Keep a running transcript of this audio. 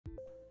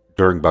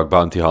During bug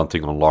bounty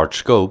hunting on large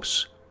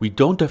scopes, we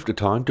don't have the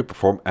time to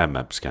perform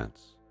Nmap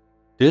scans.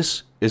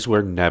 This is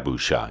where Naabu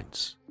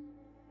shines.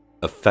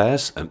 A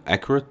fast and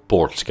accurate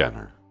port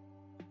scanner.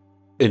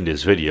 In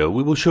this video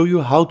we will show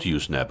you how to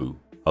use Naabu,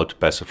 how to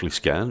passively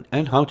scan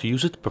and how to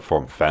use it to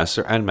perform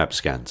faster Nmap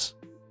scans.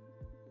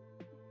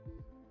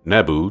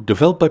 Naabu,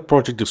 developed by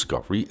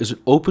ProjectDiscovery, is an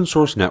open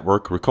source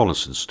network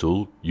reconnaissance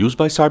tool used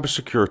by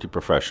cybersecurity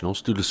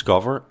professionals to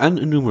discover and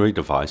enumerate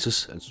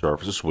devices and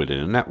services within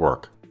a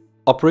network.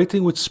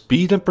 Operating with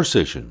speed and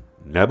precision,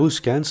 Naabu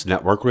scans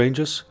network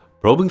ranges,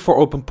 probing for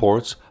open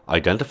ports,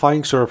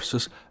 identifying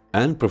services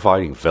and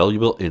providing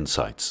valuable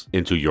insights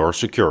into your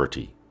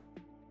security.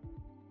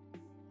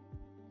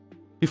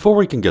 Before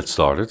we can get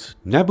started,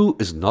 Naabu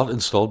is not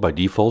installed by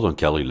default on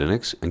Kali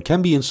Linux and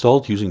can be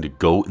installed using the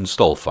go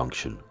install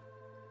function.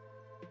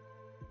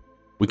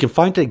 We can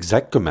find the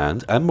exact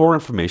command and more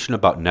information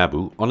about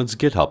Naabu on its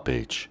GitHub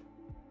page.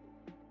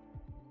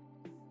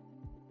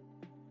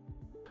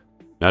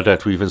 Now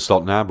that we've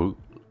installed Naabu,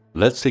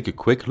 let's take a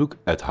quick look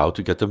at how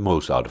to get the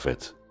most out of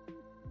it.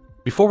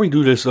 Before we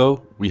do this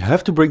though, we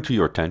have to bring to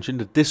your attention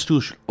that this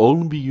tool should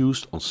only be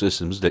used on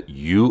systems that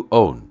you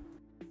own.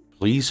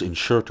 Please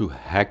ensure to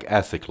hack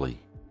ethically.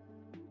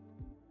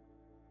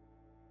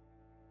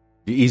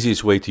 The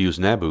easiest way to use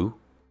Naabu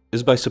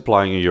is by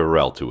supplying a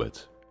URL to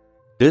it.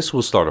 This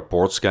will start a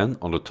port scan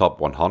on the top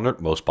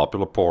 100 most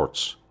popular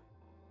ports.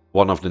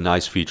 One of the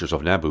nice features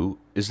of Naabu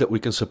is that we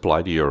can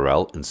supply the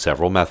URL in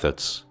several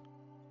methods.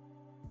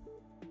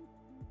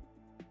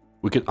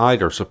 We can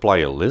either supply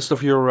a list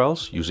of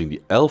URLs using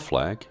the L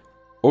flag,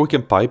 or we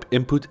can pipe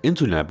input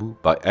into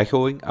Naabu by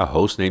echoing a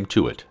hostname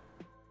to it.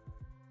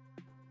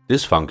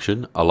 This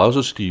function allows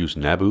us to use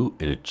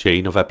Naabu in a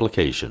chain of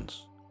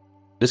applications.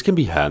 This can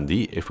be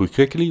handy if we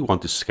quickly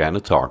want to scan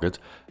a target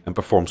and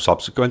perform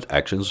subsequent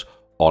actions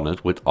on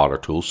it with other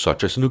tools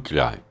such as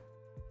Nuclei.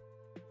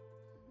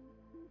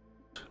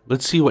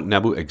 Let's see what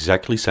Naabu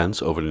exactly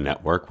sends over the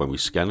network when we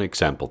scan an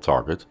example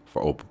target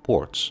for open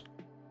ports.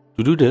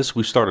 To do this,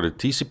 we started a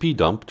TCP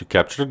dump to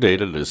capture the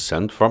data that is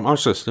sent from our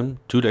system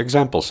to the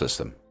example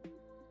system.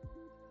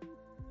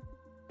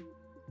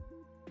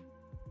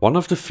 One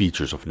of the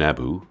features of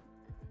Naabu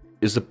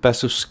is the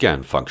passive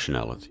scan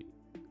functionality.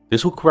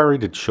 This will query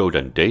the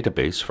Shodan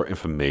database for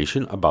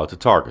information about the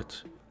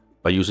target.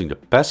 By using the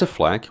passive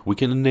flag, we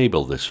can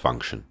enable this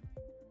function.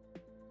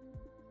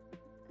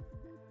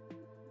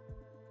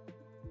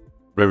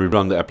 When we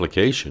run the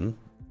application,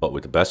 but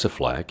with the passive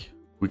flag,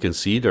 we can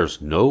see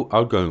there's no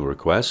outgoing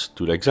request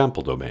to the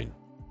example domain.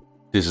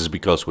 This is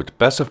because with the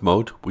passive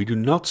mode, we do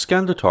not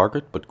scan the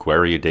target but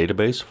query a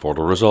database for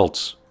the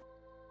results.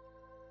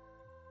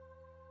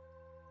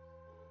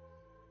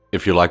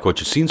 If you like what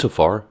you've seen so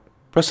far,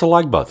 press the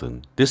like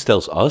button. This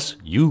tells us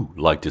you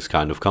like this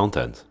kind of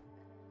content.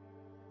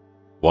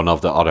 One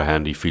of the other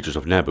handy features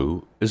of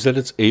Naabu is that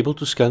it's able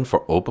to scan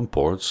for open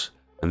ports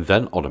and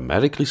then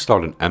automatically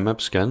start an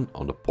Nmap scan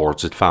on the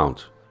ports it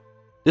found.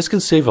 This can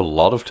save a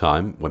lot of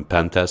time when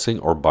pen testing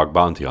or bug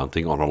bounty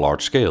hunting on a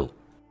large scale.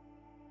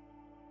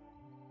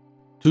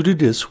 To do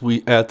this,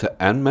 we add the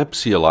Nmap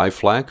CLI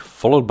flag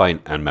followed by an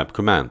Nmap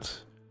command.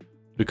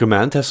 The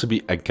command has to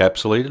be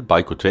encapsulated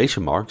by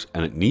quotation marks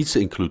and it needs to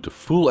include the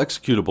full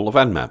executable of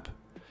Nmap.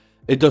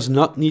 It does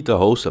not need the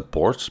host and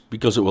ports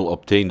because it will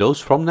obtain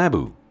those from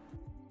Naabu.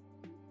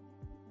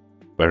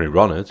 When we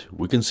run it,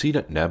 we can see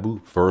that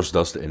Naabu first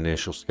does the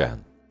initial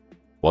scan.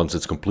 Once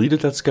it's completed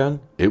that scan,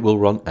 it will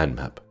run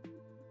Nmap.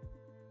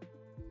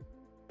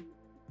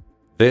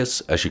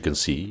 This, as you can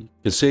see,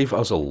 can save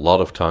us a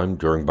lot of time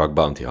during bug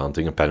bounty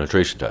hunting and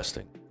penetration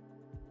testing.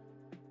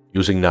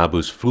 Using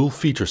Naabu's full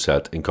feature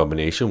set in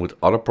combination with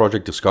other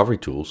ProjectDiscovery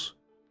tools,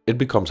 it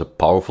becomes a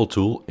powerful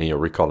tool in your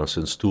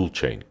reconnaissance tool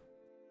chain.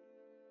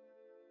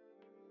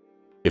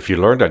 If you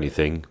learned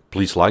anything,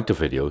 please like the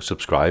video,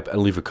 subscribe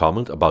and leave a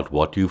comment about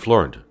what you've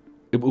learned.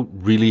 It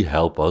would really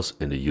help us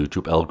in the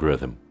YouTube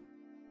algorithm.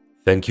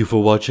 Thank you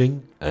for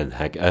watching and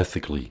hack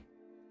ethically.